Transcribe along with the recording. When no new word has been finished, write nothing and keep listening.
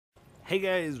Hey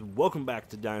guys, welcome back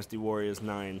to Dynasty Warriors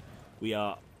 9. We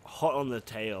are hot on the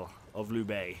tail of Liu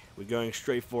Bei. We're going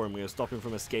straight for him. We're going to stop him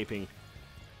from escaping.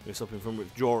 We're going to stop him from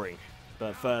withdrawing.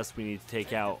 But first we need to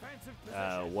take out,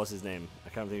 what's his name? I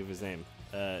can't think of his name.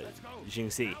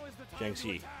 Jiangxi.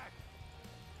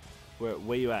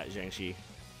 Where you at, Jiangxi?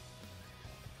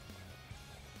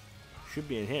 Should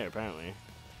be in here, apparently.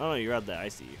 Oh no, you're out there. I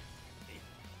see you.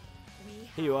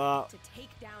 Here you are.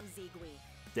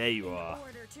 There you are.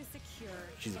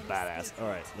 She's a badass.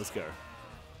 Alright, let's go.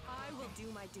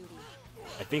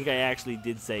 I think I actually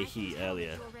did say he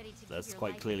earlier. That's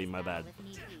quite clearly my bad.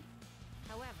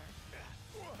 However,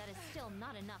 that is still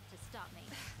not enough to stop me.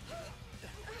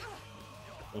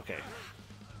 Okay.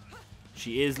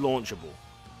 She is launchable.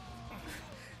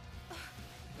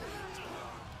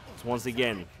 So once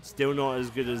again, still not as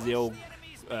good as the old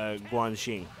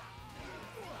Guanxing.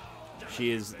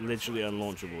 She is literally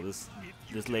unlaunchable.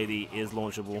 This lady is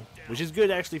launchable, which is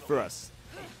good actually for us.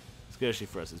 It's good actually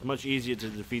for us. It's much easier to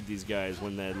defeat these guys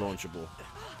when they're launchable.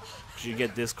 You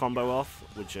get this combo off,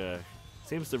 which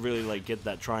seems to really like get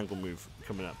that triangle move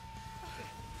coming up,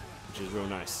 which is real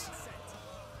nice.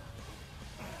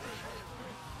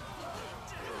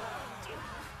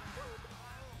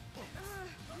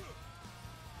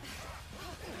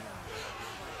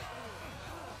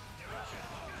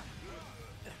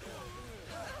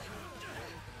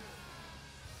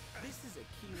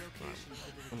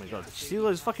 Oh my god, did you see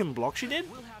those fucking blocks she did?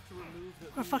 What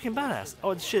a fucking badass.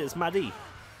 Oh shit, it's Madi.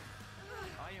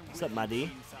 What's up,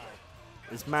 Madi?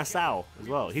 It's Masao as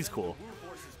well. He's cool.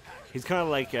 He's kind of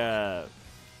like Muleng.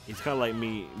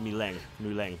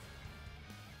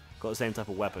 Got the same type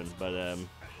of weapon, but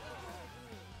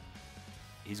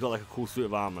he's got like a cool suit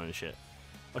of armor and shit.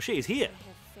 Oh shit, he's here.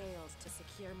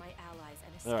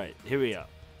 All right, here we are.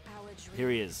 Here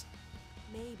he is.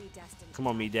 Come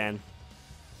on, me Dan.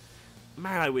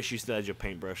 Man, I wish you still had your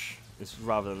paintbrush. It's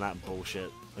rather than that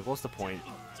bullshit. Like, what's the point?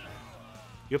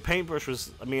 Your paintbrush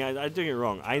was... I mean, I don't get it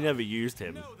wrong. I never used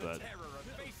him, but...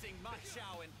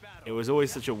 It was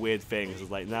always such a weird thing. It was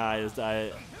like, nah, I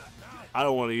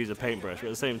don't want to use a paintbrush. But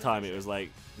at the same time, it was like,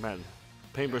 man,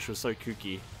 paintbrush was so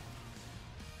kooky.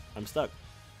 I'm stuck.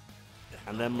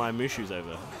 And then my Mushu's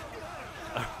over.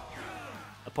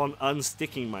 Upon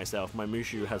unsticking myself, my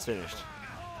Mushu has finished.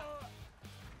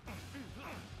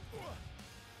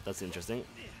 That's interesting.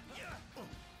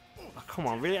 Oh, come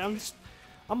on, really? I'm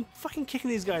fucking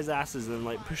kicking these guys' asses and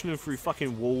like pushing them through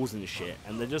fucking walls and shit,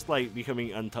 and they're just like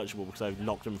becoming untouchable because I've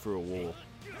knocked them through a wall.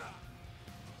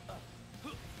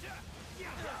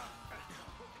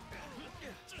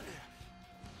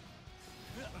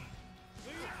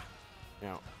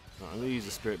 Now, I'm gonna use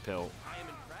the spirit pill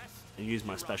and use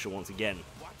my special once again.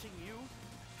 Watching you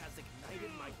has ignited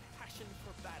my passion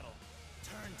for battle.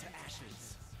 Turn to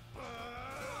ashes.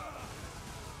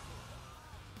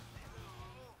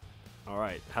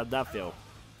 Alright, how'd that feel?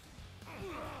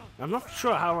 I'm not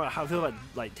sure how I feel about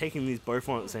like taking these both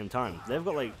on at the same time. They've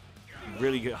got like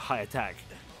really good high attack.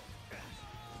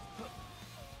 Look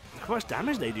how much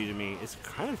damage they do to me. It's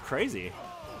kind of crazy.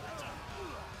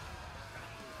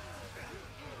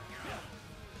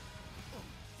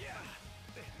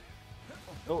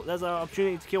 Oh, there's our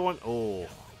opportunity to kill one. Oh,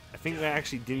 I think I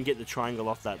actually didn't get the triangle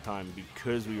off that time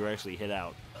because we were actually hit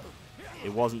out.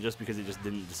 It wasn't just because it just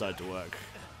didn't decide to work.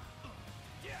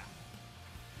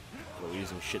 We're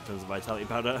using shit tons of vitality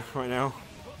powder right now.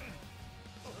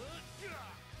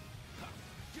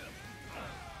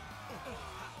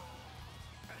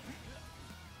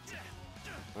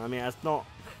 I mean, that's not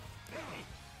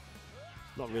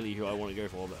really who I want to go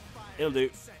for, but it'll do.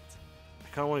 I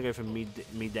kind of want to go for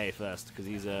midday first because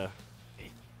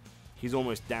he's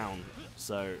almost down,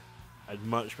 so I'd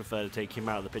much prefer to take him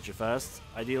out of the picture first,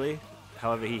 ideally.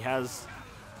 However, he has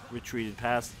retreated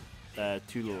past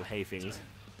two little hay things.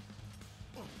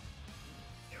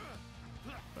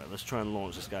 Right, let's try and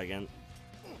launch this guy again.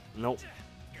 Nope.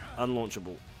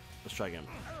 Unlaunchable. Let's try again.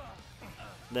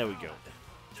 There we go.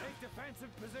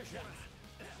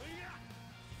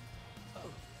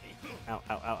 Ow,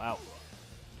 ow, ow, ow.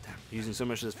 Damn, using so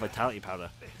much of this vitality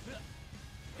powder.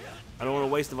 I don't want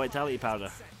to waste the vitality powder.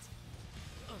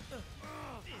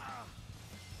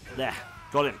 There.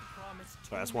 Got him.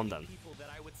 Alright, that's one done.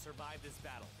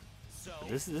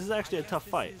 This is actually a tough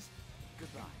fight.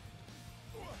 Goodbye.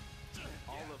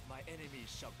 All of my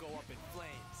enemies shall go up in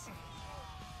flames.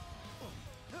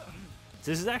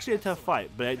 This is actually a tough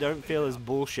fight, but I don't feel as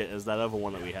bullshit as that other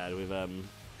one that we had with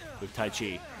Tai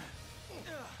Chi.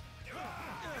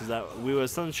 Because we were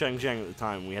Sun Shang Zhang at the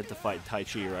time. We had to fight Tai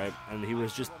Chi, right? And he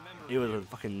was just He was a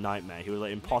fucking nightmare. He was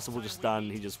like impossible to stun.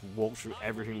 He just walked through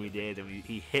everything we did, and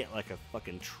he hit like a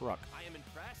fucking truck. I am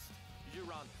impressed,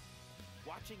 Juran.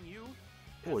 Watching you.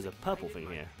 Oh, there's a purple ignited thing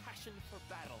my here. Passion for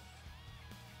battle.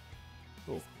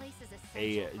 Oh, This place is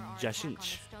essential for our attack on the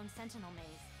Jashinch. Stone Sentinel maze.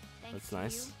 Thanks That's to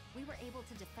nice. you, we were able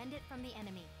to defend it from the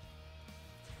enemy.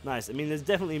 Nice. I mean, there's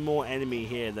definitely more enemy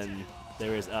here than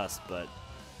there is us, but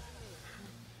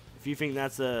if you think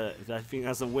that's a,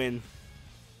 win,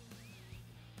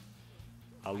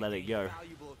 I'll let it go.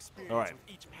 Valuable experience All right.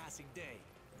 with each passing day.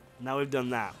 Now we've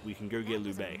done that, we can go get That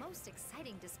was Liu Bei. a most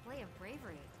exciting display of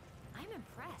bravery. I'm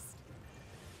impressed.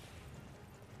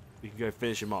 We can go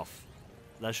finish him off.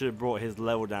 That should have brought his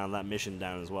level down, that mission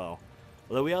down as well.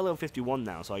 Although we are level 51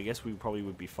 now, so I guess we probably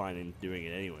would be fine in doing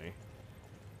it anyway.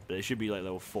 But it should be like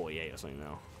level 48 or something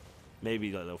now.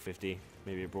 Maybe like level 50.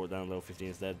 Maybe it brought down level 50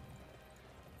 instead.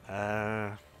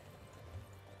 As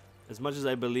much as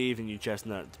I believe in you,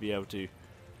 Chestnut, to be able to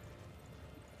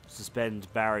suspend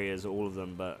barriers, all of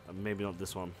them, but maybe not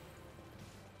this one.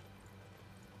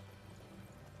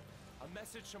 A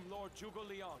message from Lord Zhuge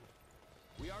Liang.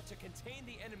 We are to contain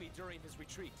the enemy during his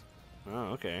retreat. Oh,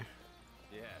 okay.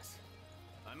 Yes.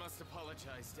 I must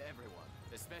apologize to everyone,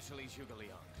 especially Zhuge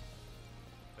Liang.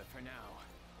 But for now,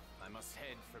 I must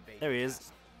head for Bait. There he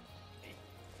is.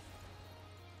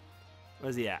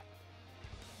 Where's he at?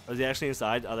 Oh, is he actually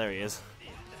inside? Oh, there he is.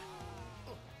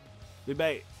 Liu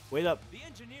Bei, wait up. The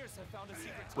engineers have found a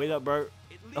secret tunnel. Wait up, bro.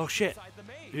 It leads Oh, shit. inside the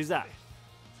maze. Who's that?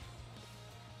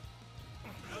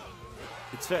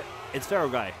 It's Feral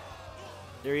Guy.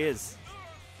 There he is.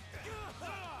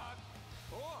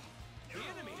 Oh, the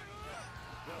enemy.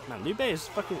 Man, Liu Bei is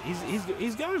fucking.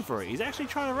 He's going for it. He's actually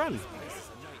trying to run. This is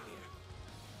a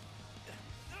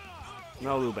nightmare.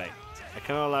 No, Liu Bei. I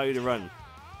cannot allow you to run.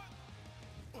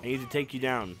 I need to take you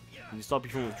down and stop you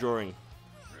from withdrawing.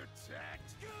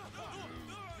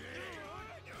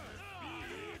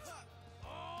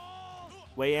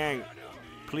 Wei Yang,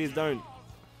 please don't.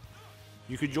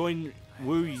 You could join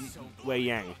Wei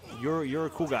Yang. You're a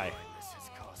cool guy. This has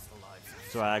cost the lives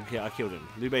of Sorry, I killed him.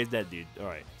 Liu Bei's dead, dude. All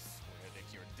right.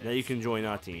 Now you can join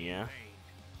our team, yeah?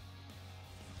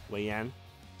 Wei Yan.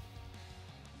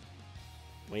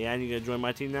 Wei Yan, you gonna join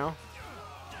my team now?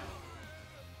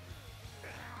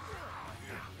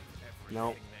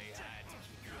 No. they had to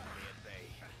keep your enemy at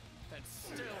bay. And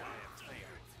still I have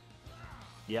failed.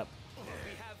 Yep.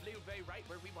 We have Liu Bei right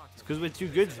where we want him. Because we're too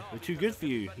good. We're too good for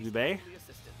you, Liu Bei. The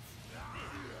assistance.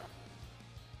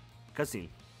 Cutscene.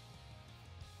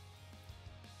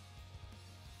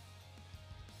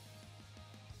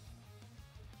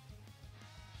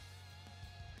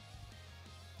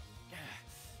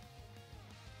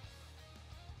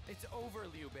 It's over,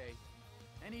 Liu Bei.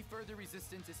 Any further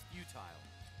resistance is futile.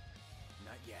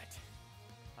 Not yet.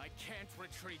 I can't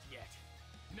retreat yet.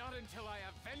 Not until I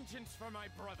have vengeance for my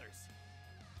brothers.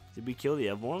 Did we kill the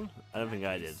other one? I don't think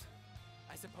I did.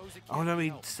 I suppose it Oh can't no, be he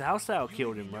helped. Cao Cao You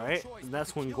killed leave him, me no right? choice And but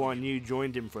that's to when kill Guan you. Yu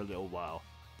joined him for a little while.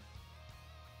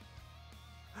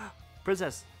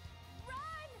 Princess! Run!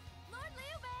 Lord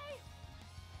Liu Bei!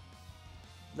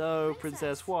 No, Princess.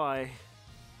 Princess, why?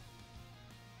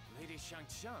 Lady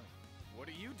Shangxiang, what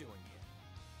are you doing here?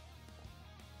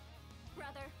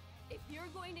 Brother, if you're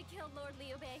going to kill Lord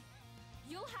Liu Bei,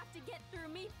 you'll have to get through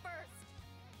me first.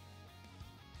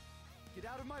 Get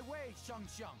out of my way,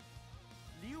 Shangxiang.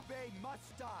 Liu Bei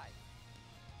must die.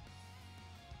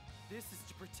 This is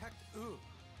to protect Wu.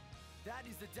 That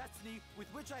is the destiny with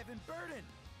which I have been burdened.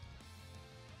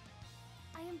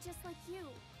 I am just like you.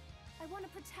 I want to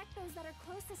protect those that are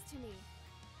closest to me.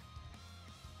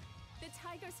 The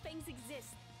Tiger's Fangs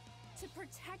exist to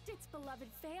protect its beloved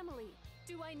family.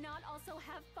 Do I not also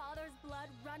have father's blood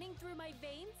running through my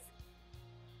veins?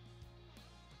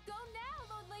 Go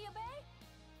now, Lord Liu Bei!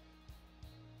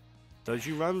 Don't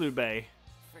you run, Liu Bei.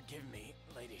 Forgive me,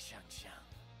 Lady Shangxiang.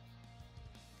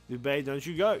 Liu Bei, don't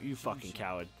you go, you fucking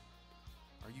coward.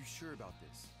 Are you sure about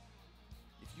this?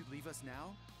 If you leave us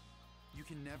now, you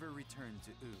can never return to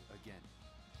Wu again.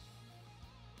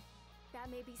 That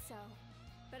may be so,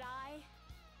 but I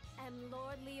am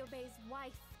Lord Liu Bei's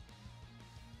wife.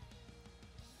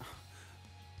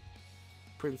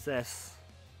 Princess.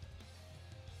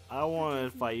 I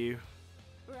want to fight you.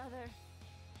 Brother.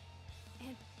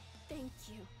 And thank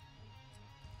you.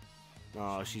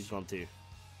 Oh, she's gone too.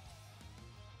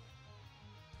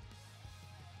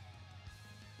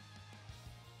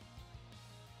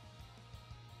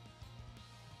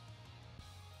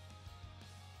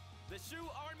 The Shu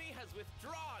army has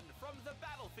withdrawn from the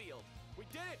battlefield. We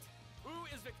did it! Wu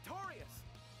is victorious!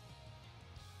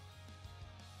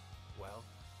 Well,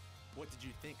 what did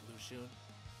you think, Lu Xun?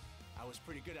 I was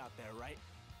pretty good out there, right?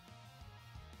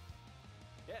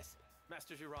 Yes,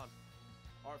 Master Giron.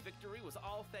 Our victory was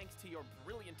all thanks to your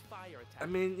brilliant fire attack. I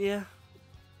mean, yeah,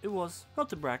 it was. Not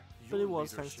to brag, but it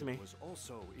was thanks to me. was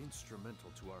also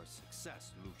instrumental to our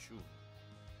success, Lu Xun.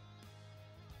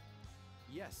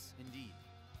 Yes, indeed.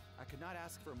 I could not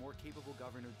ask for a more capable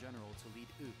Governor General to lead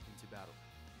Yu into battle.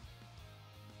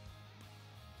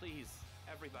 Please,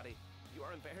 everybody, you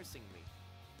are embarrassing me.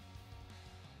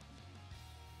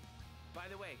 By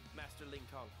the way, Master Ling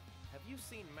Tong, have you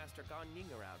seen Master Gan Ning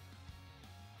around?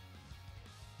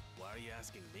 Why are you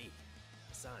asking me?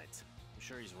 Besides, I'm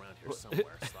sure he's around here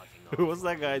somewhere, slacking off. What's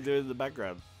that guy doing in the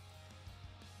background?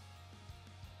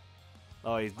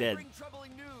 Oh, he's I dead. bring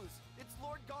troubling news. It's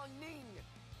Lord Gong Ning.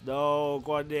 No,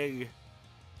 Guan Ning.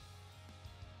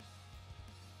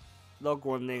 Not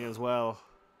Guan Ning as well.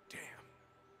 Damn,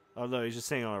 Oh no, he's just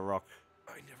sitting on a rock.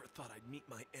 I never thought I'd meet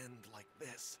my end like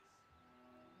this.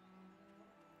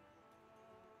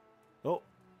 Oh,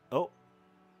 oh,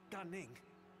 Gan Ning,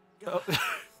 oh.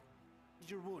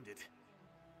 you're wounded.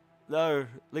 No,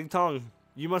 Ling Tong,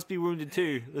 you must be wounded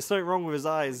too. There's something wrong with his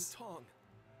eyes. Tong.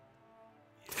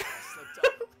 I slipped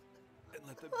up and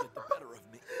let them get the better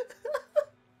of me.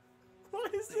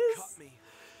 What is They this? caught me.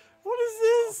 What is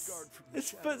this? Off guard from the His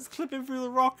shadows. foot's clipping through the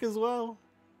rock as well.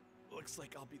 Looks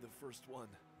like I'll be the first one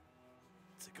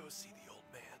to go see the old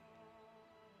man.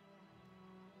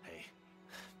 Hey,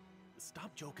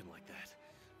 stop joking like that.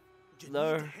 You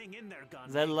No. need to hang in there, Gan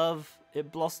Their Ning. love,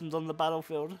 it blossomed on the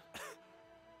battlefield.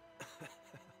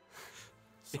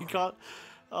 He Sorry, can't.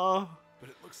 Oh, but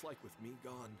it looks like with me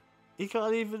gone, he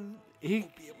can't even. He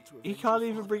won't be able to he avenge can't your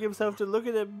even father bring himself to anymore. look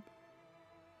at him.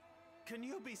 Can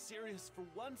you be serious for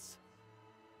once?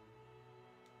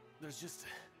 There's just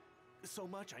so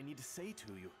much I need to say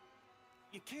to you.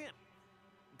 You can't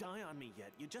die on me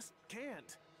yet. You just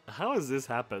can't. How has this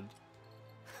happened?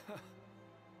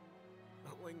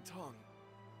 Ling Tong.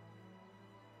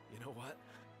 You know what?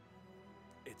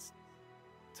 It's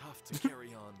tough to carry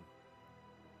on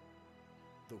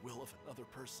the will of another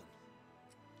person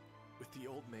with the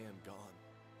old man gone.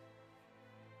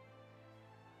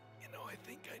 You know, I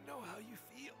think I know how you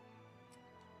feel.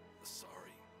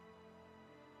 Sorry.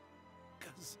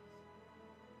 'Cause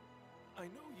I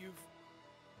know you've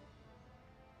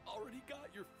already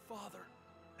got your father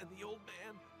and the old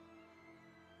man.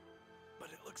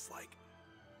 But it looks like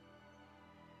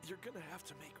you're gonna have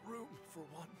to make room for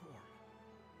one more.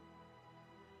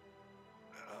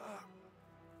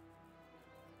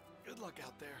 Good luck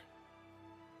out there.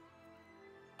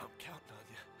 I'm counting on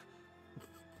you.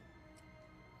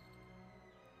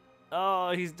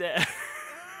 Oh, he's dead.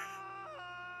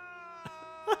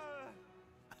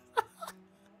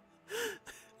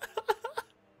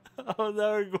 Oh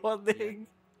no, Guan Ning.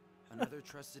 Another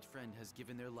trusted friend has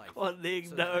given their life Guan Ning,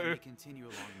 so that I no. may continue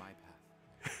along my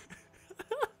path.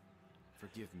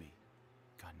 Forgive me,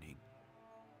 Gan Ning.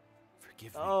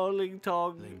 Forgive me, Oh, Ling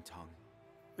Tong. Ling Tong.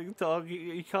 Ling Tong,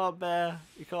 he can't bear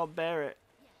it.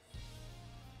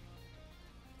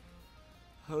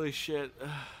 Holy shit.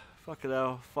 Fucking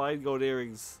hell. 5 gold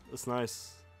earrings. That's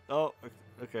nice. Oh,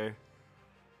 okay.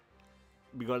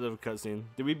 We got another cutscene.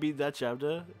 Did we beat that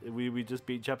chapter? We just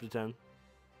beat chapter 10.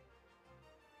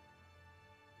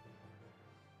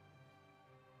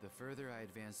 The further I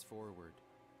advance forward,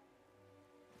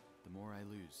 the more I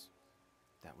lose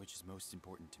that which is most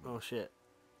important to me. Oh shit.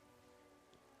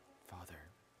 Father,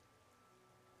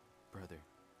 brother,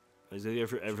 Is it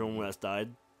for everyone that's died?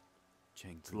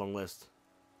 Cheng It's a long list.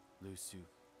 Lu Su,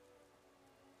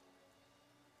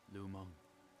 Lu Meng,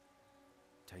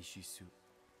 Tai Shi Su,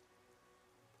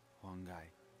 Huang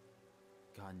Gai,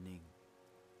 Gan Ning,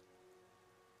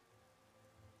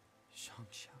 Shang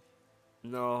Xiang.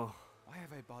 No. Why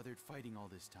have I bothered fighting all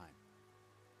this time?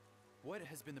 What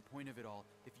has been the point of it all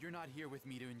if you're not here with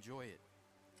me to enjoy it?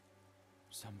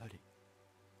 Somebody,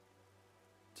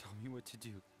 tell me what to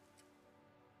do.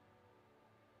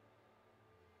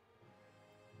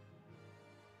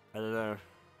 I don't know.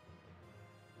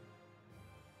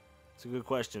 It's a good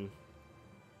question.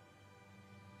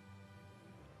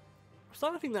 I'm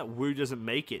starting to think that Wu doesn't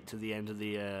make it to the end of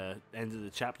the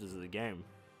chapters of the game.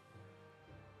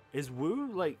 Is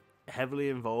Wu like heavily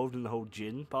involved in the whole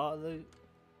Jin part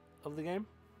of the game?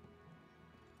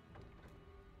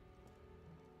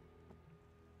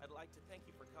 I'd like to thank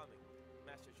you for coming,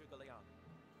 Master Zhuge Liang.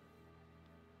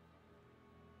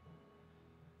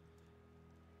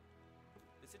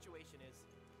 The situation is,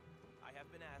 I have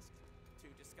been asked to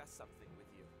discuss something with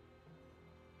you.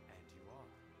 And you are.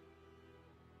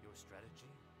 Your strategy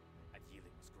at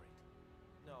Yiling was great.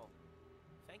 No,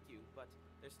 thank you, but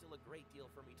there's still a great deal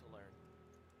for me to learn.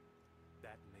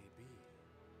 That may be,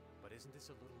 but isn't this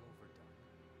a little overdone?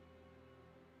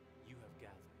 You have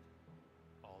gathered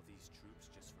all these troops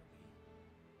just for me?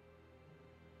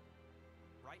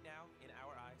 Right now, in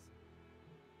our eyes,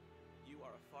 you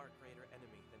are a far greater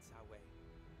enemy than Cao Wei.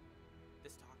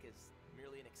 This talk is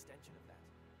merely an extension of that.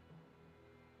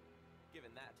 Given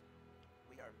that,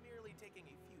 we are merely taking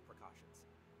a few precautions.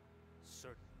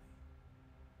 Certainly.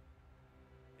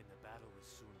 In the battle with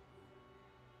Sun Wu,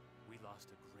 we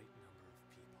lost a great number of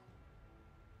people.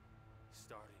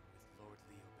 Starting with Lord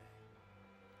Liu Bei.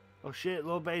 Oh shit,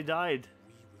 Liu Bei died.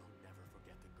 We will never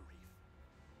forget the grief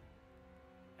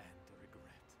and the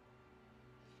regret.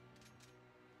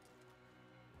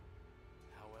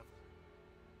 However,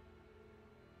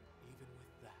 even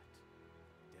with that,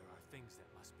 there are things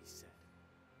that must be said.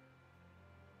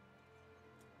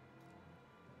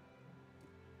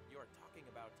 You are talking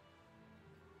about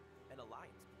an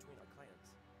alliance between our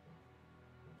clans.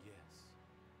 Yes,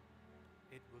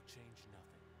 it will change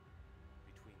nothing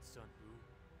between Sun Wu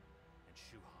and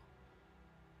Shu Hong.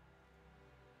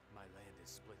 My land is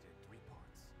split in 3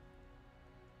 parts.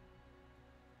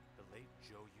 The late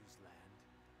Zhou Yu's land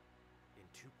in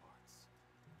 2 parts.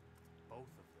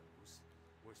 Both of those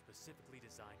were specifically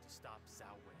designed to stop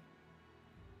Cao Wei.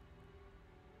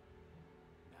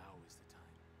 Now is the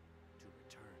time to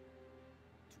return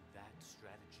to that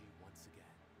strategy once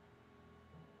again.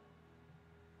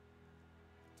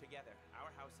 Together,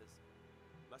 our houses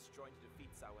must join to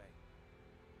defeat Cao Wei.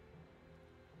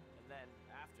 And then,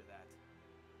 after that,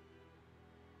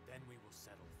 Then we will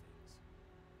settle things.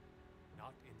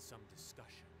 Not in some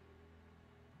discussion.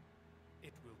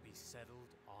 It will be settled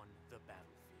on the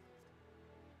battlefield.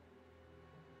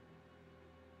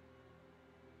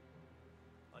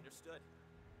 understood.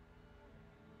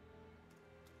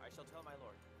 I shall tell my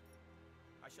lord.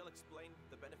 I shall explain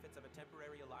the benefits of a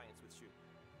temporary alliance with Shu.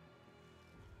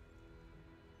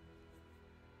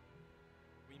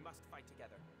 We must fight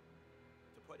together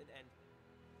to put an end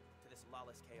to this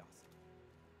lawless chaos.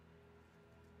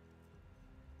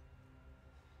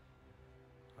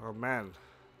 Oh man,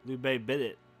 Liu Bei bit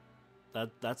it.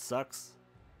 That sucks.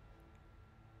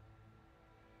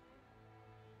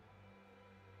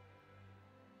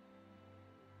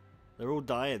 They're all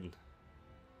dying.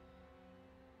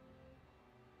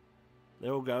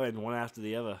 They're all going one after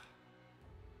the other.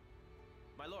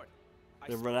 My lord,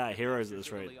 They've run out of heroes at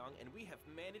this rate. And we have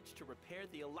managed to repair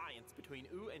the alliance between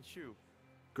Wu and Shu.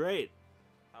 Great.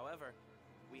 However,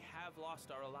 we have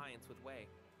lost our alliance with Wei,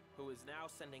 who is now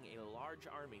sending a large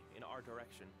army in our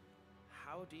direction.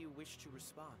 How do you wish to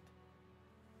respond?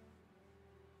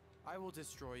 I will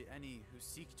destroy any who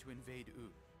seek to invade Wu,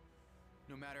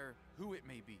 no matter who it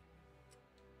may be.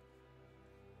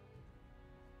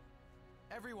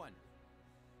 Everyone,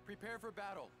 prepare for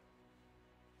battle.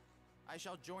 I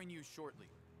shall join you shortly.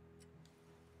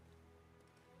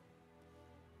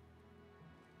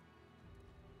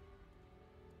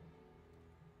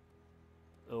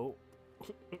 Oh.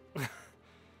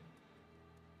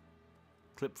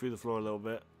 Clip through the floor a little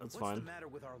bit. That's fine. What's the matter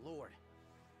with our lord?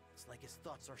 It's like his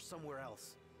thoughts are somewhere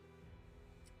else.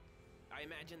 I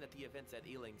imagine that the events at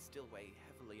Ealing still weigh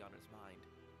heavily on his mind.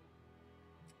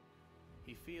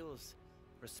 He feels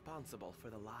responsible for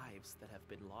the lives that have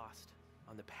been lost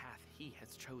on the path he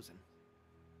has chosen.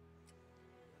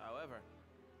 However,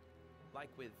 like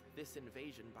with this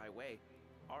invasion by Wei,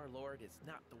 our lord is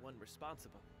not the one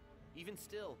responsible. Even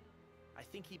still, I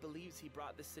think he believes he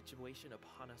brought this situation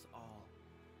upon us all.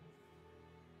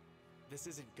 This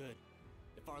isn't good.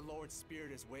 If our lord's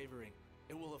spirit is wavering,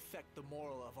 it will affect the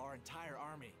moral of our entire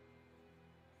army.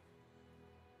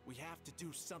 We have to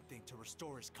do something to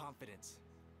restore his confidence.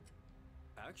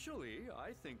 Actually,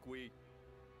 I think we...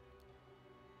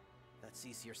 That's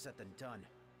easier said than done.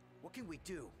 What can we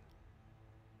do?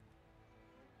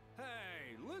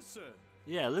 Hey, listen!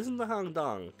 Yeah, listen to Hang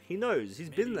Dong. He knows. He's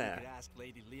been there. We could ask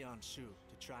Lady Leon Shu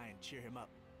to try and cheer him up.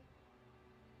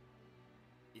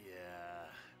 Yeah,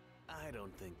 I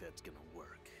don't think that's gonna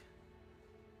work.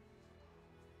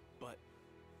 But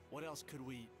what else could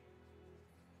we...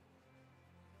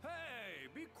 Hey,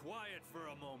 be quiet for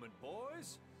a moment,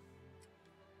 boys!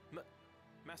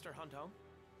 Master Huntong?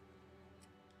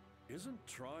 Isn't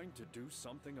trying to do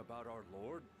something about our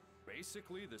lord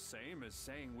basically the same as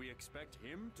saying we expect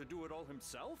him to do it all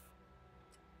himself?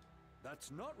 That's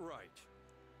not right.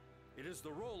 It is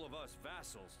the role of us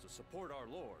vassals to support our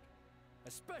lord,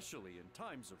 especially in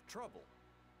times of trouble.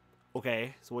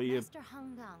 Okay, so what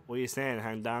are you saying,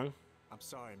 Hang Dong? I'm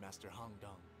sorry, Master Hang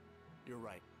Dong. You're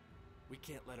right. We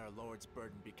can't let our lord's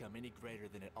burden become any greater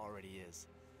than it already is.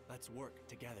 Let's work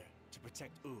together to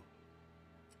protect Wu.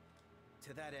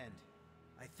 To that end,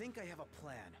 I think I have a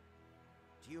plan.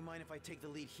 Do you mind if I take the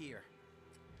lead here?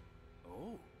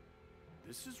 Oh,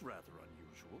 this is rather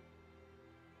unusual.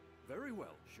 Very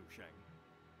well, Xu Sheng.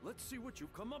 Let's see what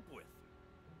you've come up with.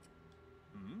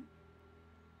 Hmm?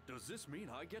 Does this mean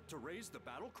I get to raise the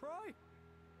battle cry?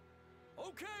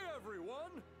 Okay,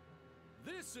 everyone!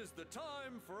 This is the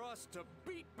time for us to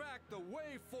beat back the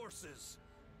Wei forces.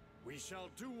 We shall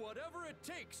do whatever it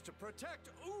takes to protect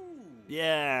Wu.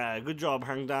 Yeah, good job,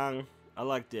 Hang Dang. I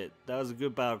liked it. That was a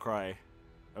good battle cry.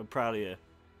 I'm proud of you.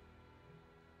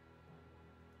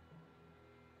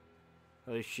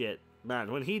 Holy shit.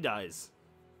 Man, when he dies,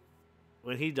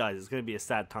 it's gonna be a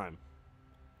sad time.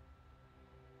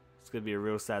 It's gonna be a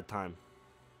real sad time.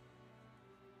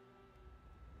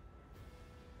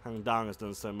 Hang Dang has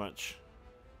done so much.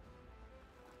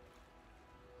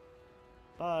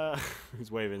 Bye. He's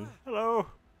waving. Hello.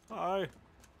 Hi.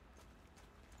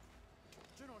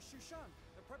 General Xu Sheng,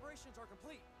 the preparations are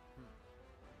complete.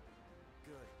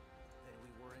 Good. Then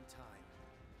we were in time.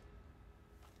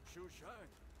 Xu Sheng.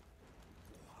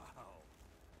 Wow.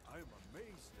 I am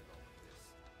amazed at all of this.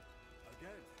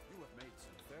 Again, you have made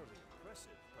some fairly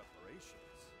impressive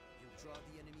preparations. You draw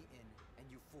the enemy in, and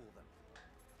you fool them.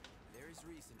 There is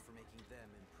reason for making them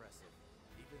impressive.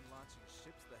 Even launching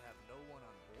ships that have no one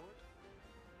on board?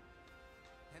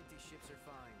 Empty ships are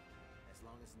fine, as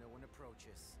long as no one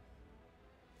approaches.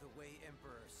 The Wei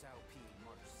Emperor Cao Pi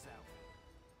marched south.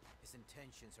 His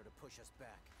intentions are to push us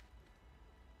back.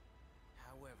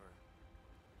 However,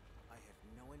 I have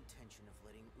no intention of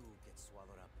letting Wu get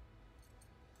swallowed up.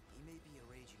 He may be a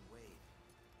raging wave,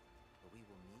 but we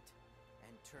will meet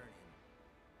and turn him.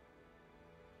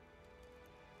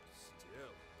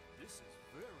 Still, this is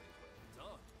very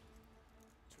well done.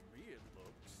 To me, it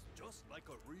looks just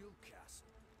like a real castle.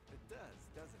 It does,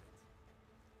 doesn't it?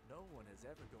 No one is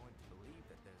ever going to believe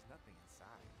that there's nothing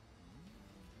inside.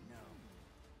 No.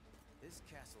 This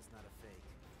castle's not a fake.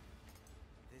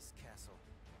 This castle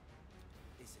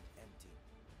isn't empty.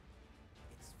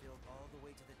 It's filled all the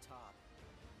way to the top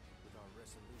with our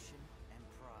resolution and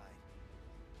pride.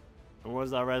 And what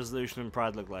does that resolution and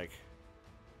pride look like?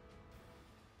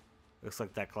 Looks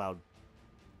like that cloud.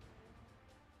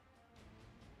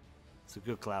 It's a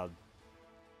good cloud.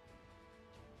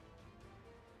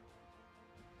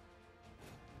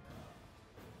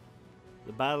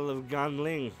 The Battle of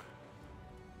Ganling.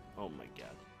 Oh my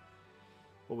god.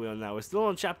 What are we on now? We're still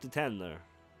on chapter 10 though.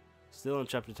 Still on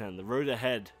chapter 10. The road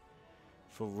ahead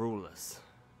for rulers.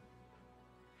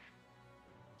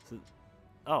 So,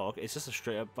 oh, okay. It's just a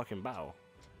straight up fucking battle.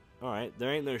 Alright,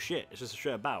 there ain't no shit. It's just a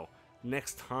straight up battle.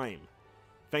 Next time.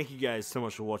 Thank you guys so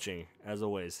much for watching. As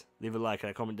always, leave a like and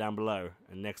a comment down below.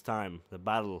 And next time, the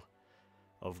Battle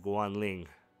of Guanling.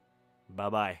 Bye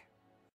bye.